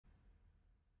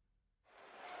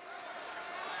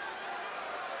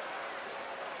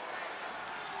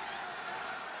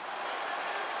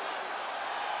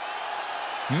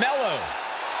Carmelo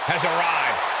has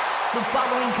arrived. The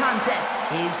following contest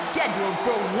is scheduled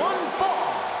for one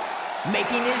fall.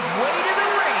 Making his way to the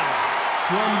ring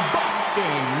from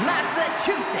Boston,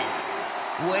 Massachusetts,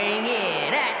 weighing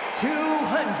in at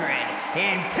 210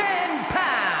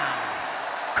 pounds,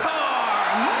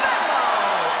 Carmelo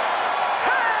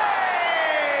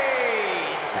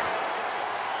Hayes!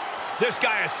 This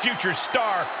guy has future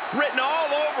star written all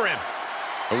over him.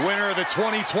 The winner of the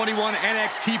 2021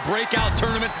 NXT Breakout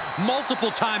Tournament,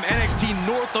 multiple-time NXT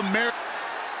North America.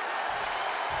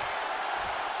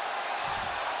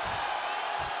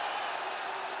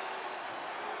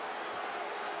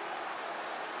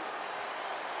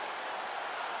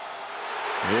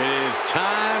 It is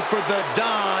time for the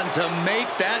Don to make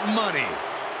that money.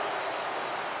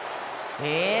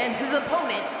 And his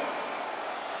opponent,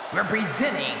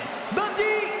 representing the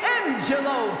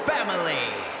D'Angelo family,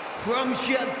 from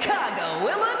Chicago,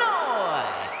 Illinois,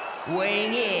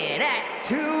 weighing in at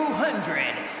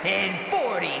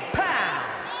 240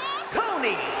 pounds,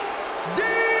 Tony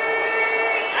D'Angelo!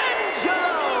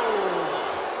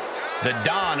 The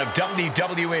Don of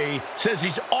WWE says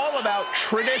he's all about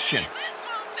tradition.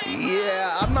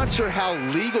 Yeah, I'm not sure how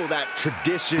legal that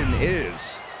tradition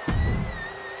is.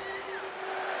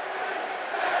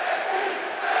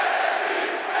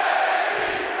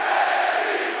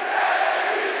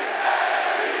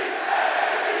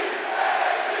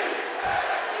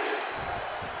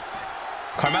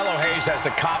 Carmelo Hayes has the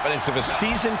confidence of a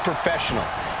seasoned professional.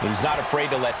 He's not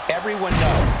afraid to let everyone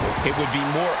know it would be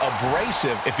more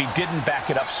abrasive if he didn't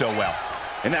back it up so well.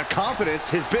 And that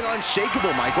confidence has been unshakable,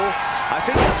 Michael. I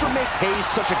think that's what makes Hayes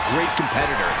such a great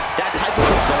competitor. That type of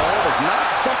resolve is not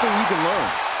something you can learn.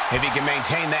 If he can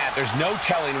maintain that, there's no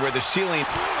telling where the ceiling...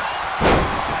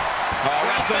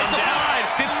 wrestling him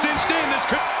down. It's cinched in. This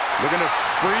could... Looking to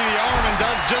free the arm and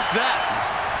does just that.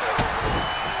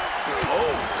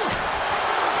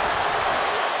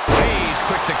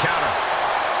 Quick to counter.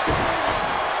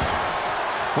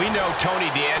 We know Tony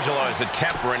D'Angelo has a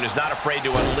temper and is not afraid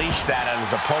to unleash that on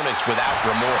his opponents without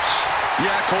remorse.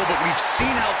 Yeah, Cole, but we've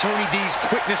seen how Tony D's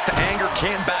quickness to anger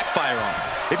can backfire on him.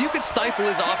 If you can stifle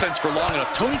his offense for long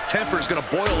enough, Tony's temper is going to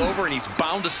boil over and he's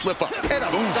bound to slip up. And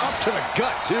a stop to the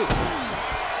gut, too.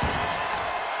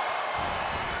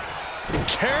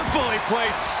 Carefully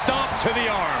placed stomp to the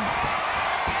arm.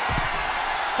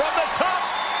 From the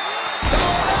top.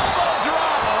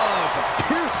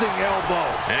 Elbow.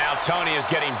 And now Tony is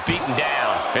getting beaten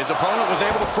down. His opponent was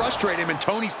able to frustrate him, and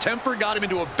Tony's temper got him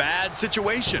into a bad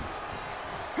situation.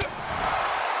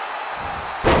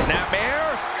 Snap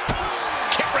air.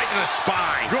 Kick right to the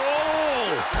spine.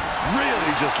 Goal!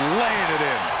 Really just laying it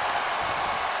in.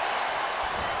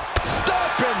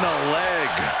 Stop in the leg.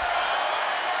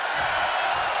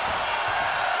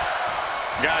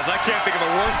 Guys, I can't think of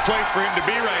a worse place for him to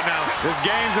be right now. This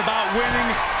game's about winning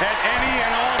at any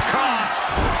and all costs.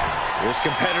 This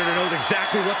competitor knows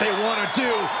exactly what they want to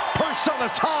do. Perched on the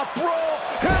top rope.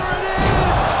 Here it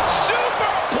is!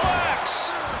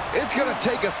 Superplex! It's going to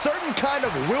take a certain kind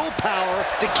of willpower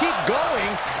to keep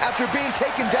going after being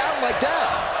taken down like that.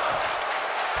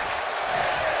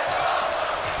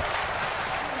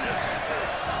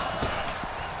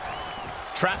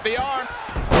 Trap the arm.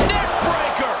 Neck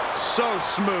breaker. So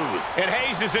smooth. And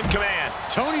Hayes is in command.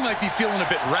 Tony might be feeling a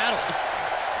bit rattled.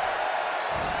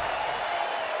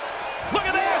 Look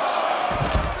at this!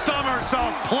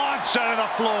 Somersault plunge out of the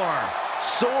floor.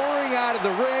 Soaring out of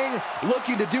the ring,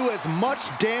 looking to do as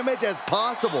much damage as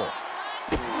possible.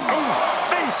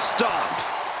 Face stomp.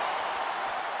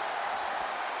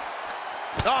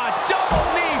 Double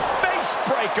knee face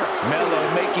breaker. Melo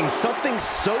making something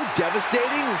so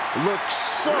devastating look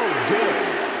so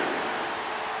good.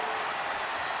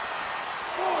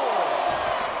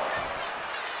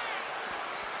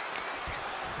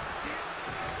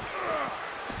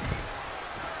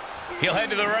 He'll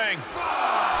head to the ring.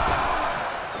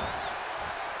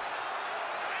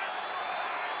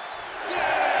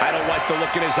 I don't like the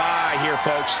look in his eye here,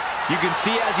 folks. You can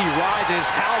see as he rises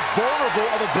how vulnerable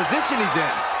of a position he's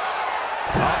in.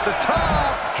 Off the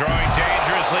top. Drawing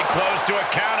dangerously close to a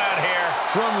count out here.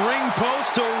 From ring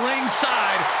post to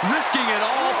ringside, risking it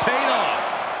all paid off.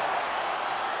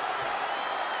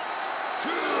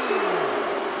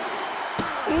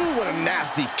 Ooh, what a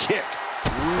nasty kick.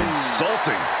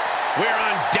 Insulting. We're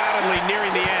undoubtedly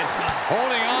nearing the end.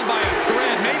 Holding on by a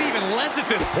thread, maybe even less at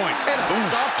this point. And a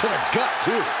stop to the gut,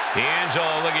 too.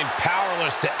 D'Angelo looking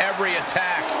powerless to every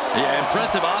attack. Yeah,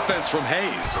 impressive offense from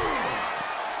Hayes.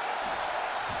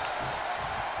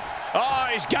 Oh,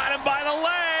 he's got him by the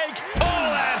leg. Oh,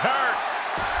 that hurt.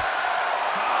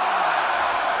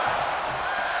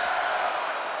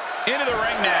 Into the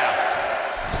ring now.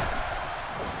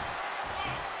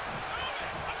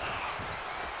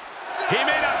 He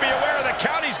may not be aware of the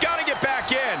count. He's got to get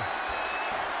back in.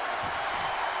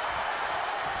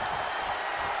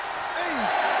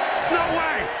 No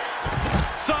way!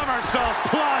 Somersault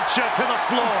plancha to the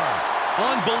floor.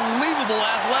 Unbelievable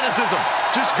athleticism.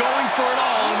 Just going for it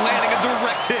all and landing a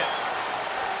direct hit.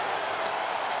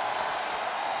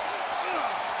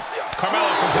 Carmelo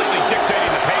completely dictating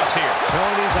the pace here.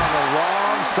 Tony's on the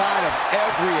wrong side of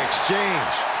every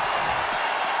exchange.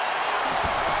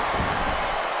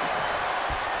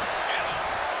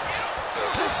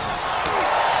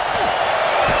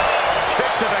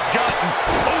 Kick to the gut.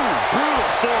 Ooh, brutal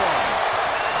forearm.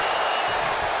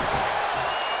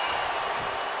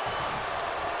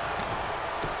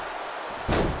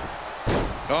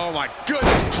 Oh my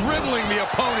goodness, dribbling the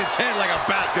opponent's head like a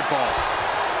basketball.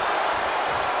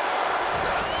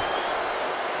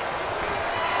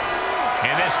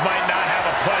 And this might not have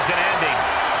a pleasant ending.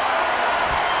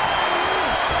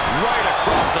 Right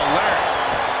across the larynx.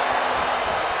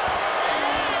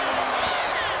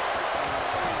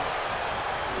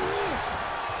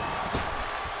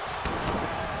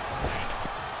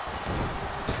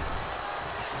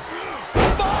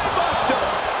 Spinebuster!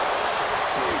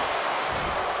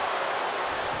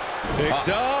 Picked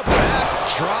up,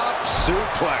 backdrop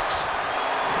suplex.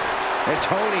 And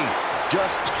Tony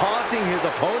just taunting his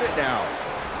opponent now.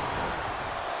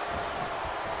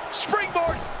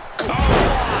 Springboard. Oh,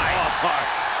 my.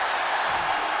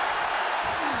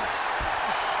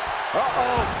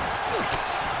 Uh-oh.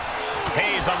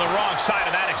 Hayes on the wrong side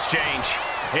of that exchange.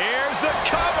 Here's the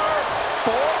cover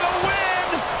for the win.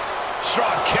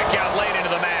 Strong kick out late into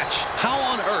the match. How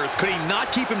on earth could he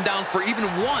not keep him down for even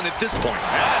one at this point?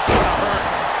 That's gonna hurt.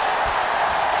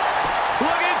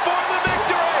 Looking for the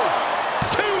victory.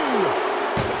 2.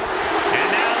 And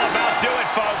that'll about do it,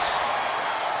 folks.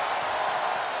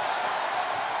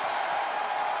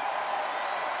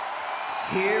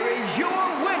 Here is your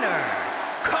winner,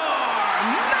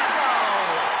 Carmelo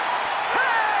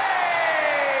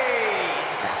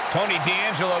Hayes! Tony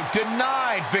D'Angelo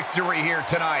denied victory here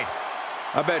tonight.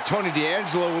 I bet Tony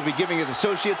D'Angelo will be giving his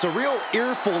associates a real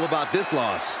earful about this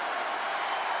loss.